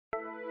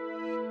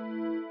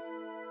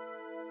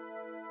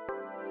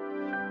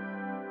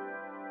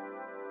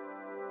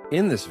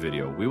In this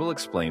video, we will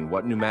explain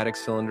what pneumatic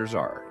cylinders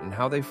are and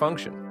how they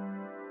function.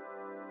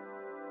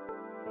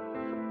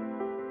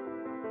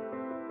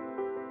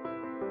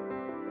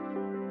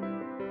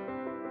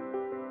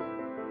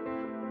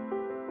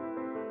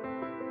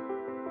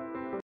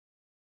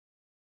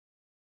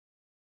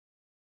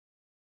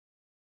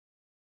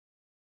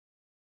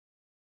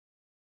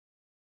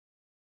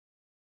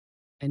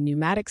 A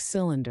pneumatic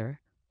cylinder,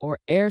 or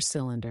air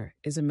cylinder,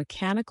 is a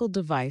mechanical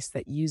device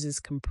that uses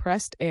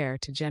compressed air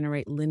to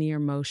generate linear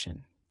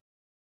motion.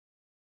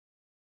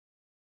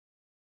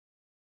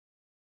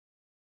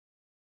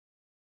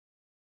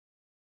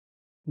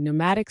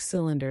 Pneumatic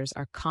cylinders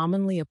are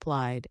commonly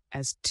applied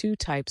as two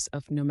types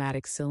of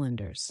pneumatic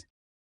cylinders.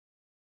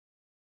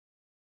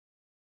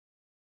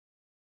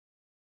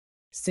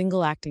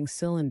 Single-acting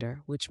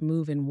cylinder, which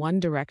move in one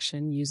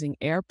direction using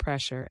air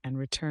pressure and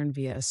return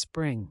via a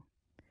spring.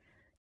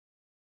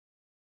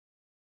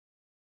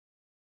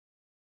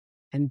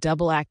 And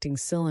double-acting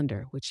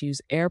cylinder, which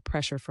use air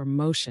pressure for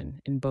motion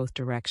in both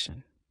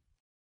directions.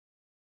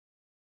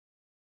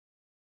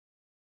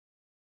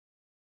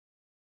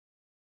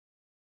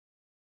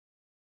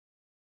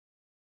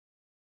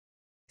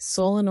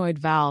 Solenoid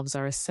valves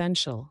are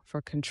essential for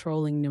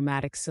controlling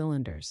pneumatic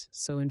cylinders,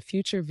 so in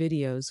future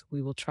videos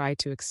we will try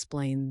to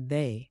explain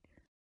they.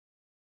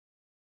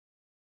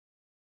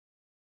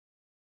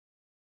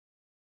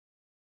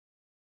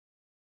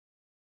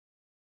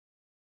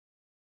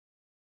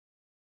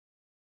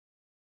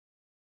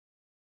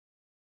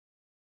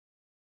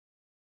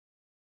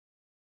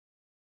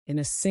 In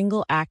a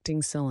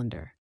single-acting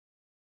cylinder,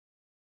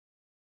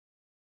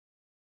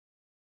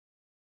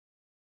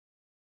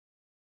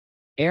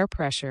 air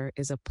pressure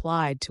is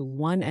applied to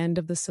one end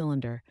of the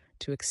cylinder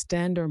to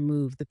extend or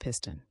move the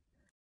piston.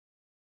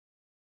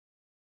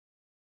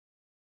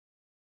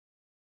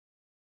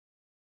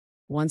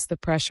 Once the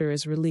pressure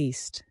is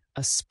released,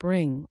 a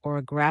spring or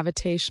a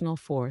gravitational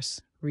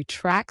force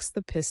retracts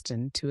the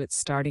piston to its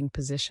starting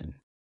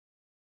position.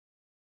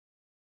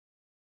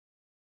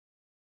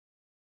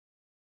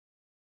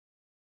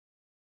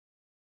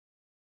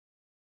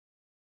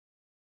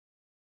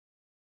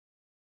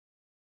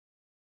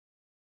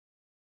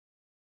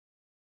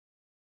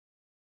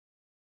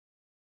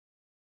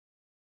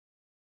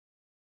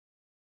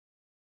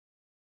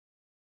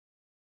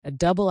 A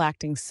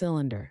double-acting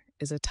cylinder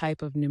is a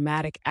type of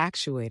pneumatic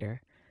actuator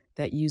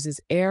that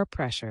uses air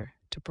pressure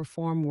to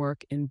perform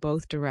work in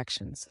both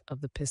directions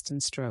of the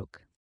piston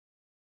stroke.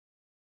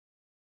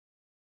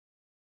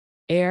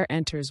 Air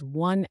enters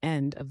one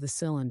end of the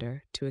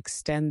cylinder to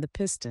extend the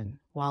piston,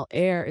 while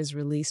air is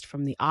released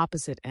from the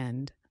opposite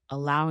end,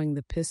 allowing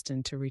the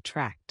piston to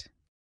retract.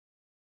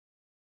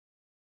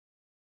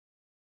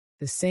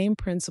 The same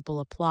principle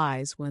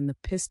applies when the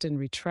piston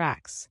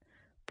retracts.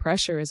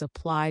 Pressure is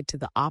applied to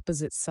the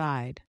opposite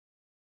side.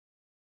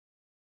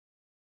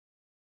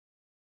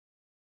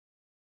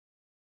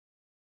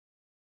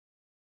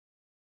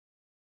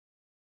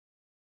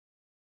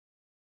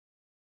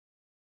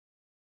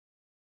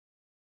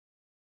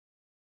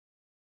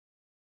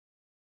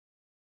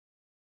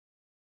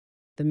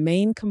 The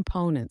main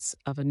components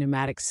of a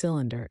pneumatic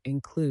cylinder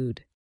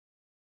include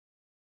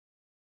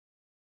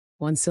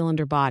one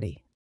cylinder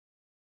body,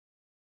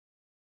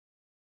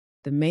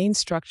 the main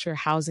structure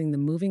housing the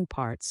moving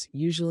parts,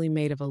 usually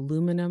made of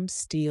aluminum,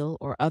 steel,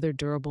 or other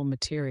durable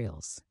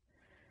materials.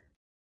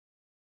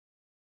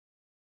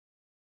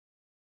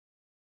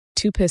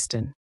 Two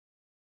piston.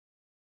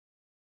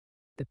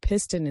 The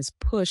piston is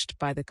pushed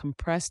by the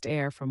compressed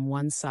air from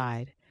one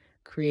side,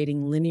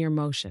 creating linear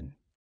motion.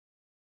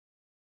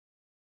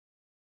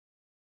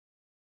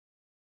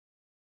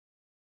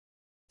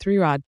 Three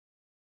rod.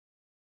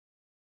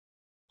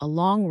 A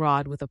long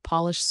rod with a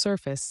polished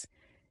surface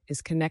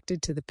is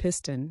connected to the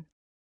piston.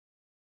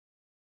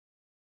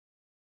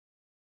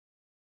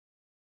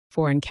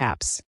 Four end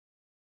caps.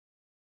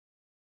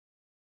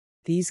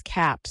 These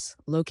caps,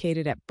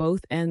 located at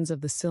both ends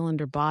of the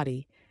cylinder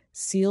body,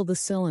 seal the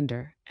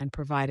cylinder and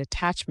provide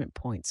attachment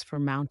points for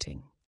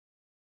mounting.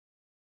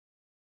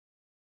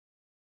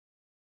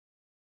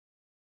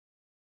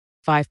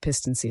 Five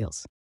piston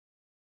seals.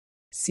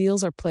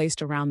 Seals are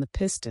placed around the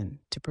piston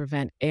to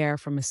prevent air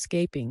from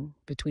escaping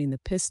between the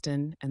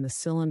piston and the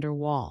cylinder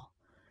wall.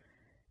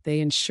 They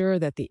ensure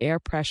that the air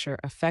pressure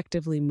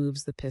effectively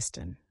moves the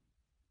piston.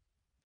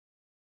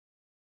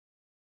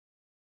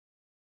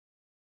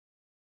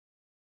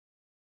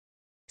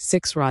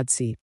 Six rod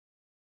seat.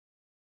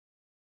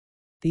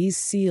 These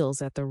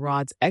seals at the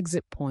rod's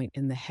exit point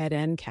in the head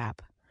end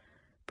cap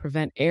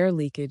prevent air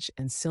leakage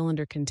and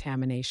cylinder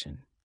contamination.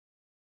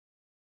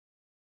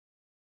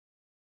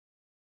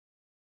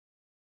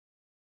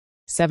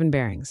 Seven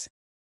bearings.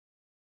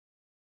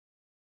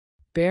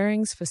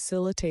 Bearings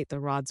facilitate the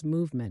rod's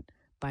movement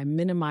by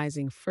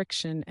minimizing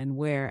friction and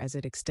wear as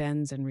it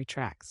extends and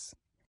retracts.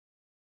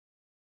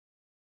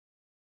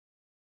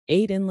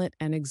 8 inlet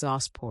and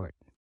exhaust port.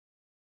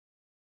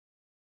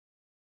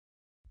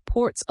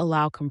 Ports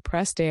allow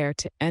compressed air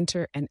to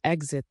enter and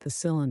exit the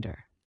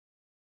cylinder.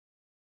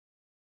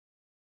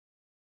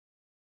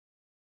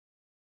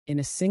 In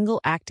a single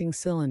acting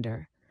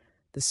cylinder,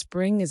 the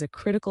spring is a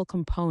critical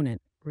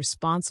component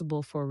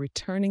responsible for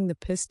returning the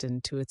piston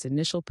to its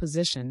initial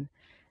position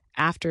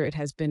after it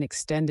has been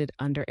extended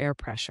under air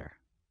pressure.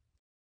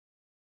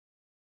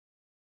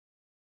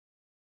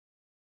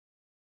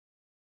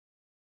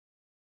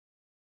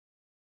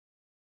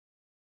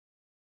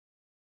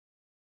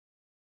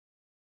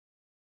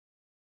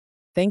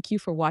 Thank you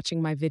for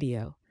watching my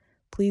video.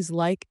 Please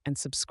like and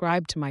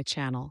subscribe to my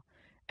channel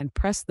and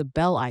press the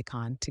bell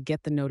icon to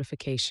get the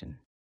notification.